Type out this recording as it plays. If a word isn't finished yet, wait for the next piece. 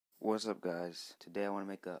What's up, guys? Today I want to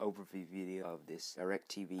make an overview video of this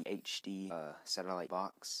DirecTV HD satellite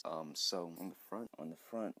box. So on the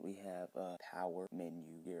front we have a power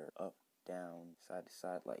menu here, up, down, side to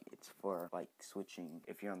side. Like, it's for like switching.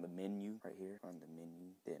 If you're on the menu right here on the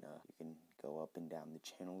menu, then you can go up and down the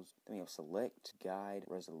channels. Then we have select, guide,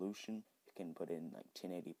 resolution. You can put in like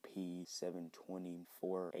 1080p, 720,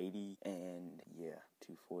 480, and yeah,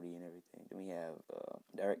 240 and everything. Then we have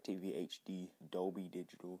DirecTV HD, Dolby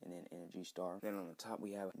Digital, and then Energy Star. Then on the top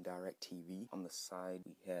we have DirecTV. On the side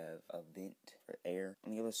we have a vent for air.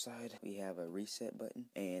 On the other side we have a reset button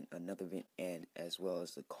and another vent, and as well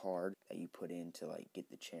as the card that you put in to like get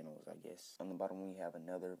the channels, I guess. On the bottom we have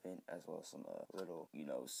another vent as well as some little,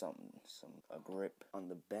 a grip. On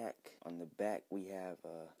the back we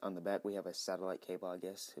have a satellite cable, I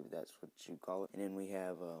guess, if that's what you call it. And then we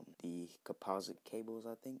have the composite cables,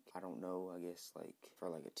 I think. I don't know, I guess like for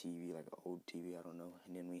like a TV, like an old TV, I don't know.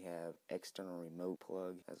 And then we have external remote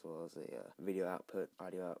plug as well as a video output,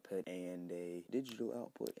 audio output, and a digital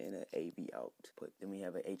output and an AV output. Then we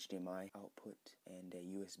have a HDMI output and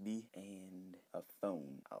a USB and a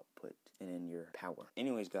phone output, and then your power.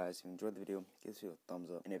 Anyways, guys, if you enjoyed the video, give this video a thumbs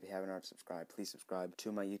up. And if you haven't already subscribed, please subscribe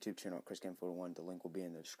to my YouTube channel, ChrisGame41. The link will be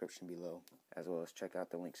in the description below, as well as check out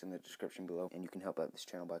the links in the description below. And you can help out this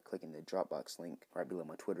channel by clicking the Dropbox link right below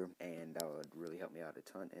my Twitter, and that would really help me out a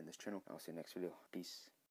ton in this channel. I'll see you next video. Peace.